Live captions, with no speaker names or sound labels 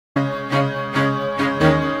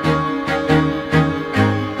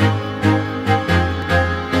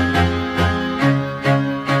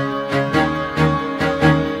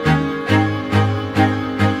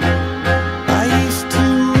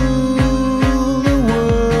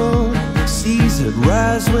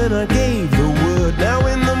eyes when I gave the word. Now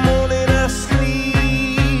in the morning I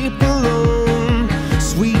sleep alone.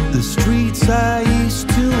 Sweep the streets I used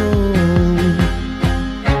to own.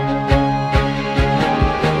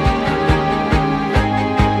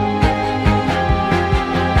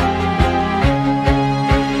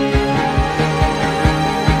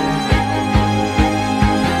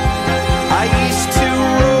 I used to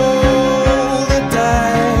roll the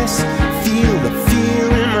dice, feel the fear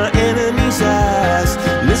in my enemy's eyes,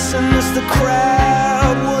 listen as the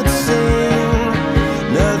crowd would sing.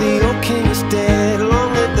 Now the old king is dead,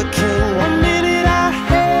 long live the king. One minute I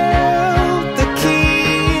held the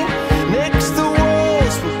key, next the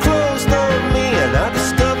walls were closed on me, and I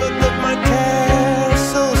discovered that my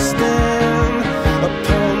castle stand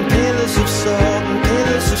upon pillars of salt and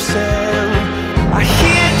pillars of sand. I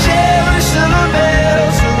hear Jerusalem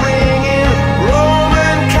bells are ringing,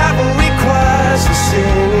 Roman cavalry choirs are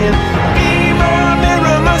singing. Be my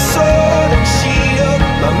mirror, my sword and shield,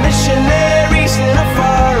 my missionaries in a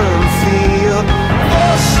foreign field.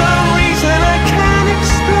 For some reason I can't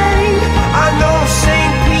explain, I know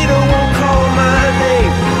St. Peter won't call my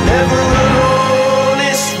name. Never an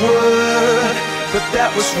honest word, but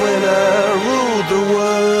that was when I ruled the world.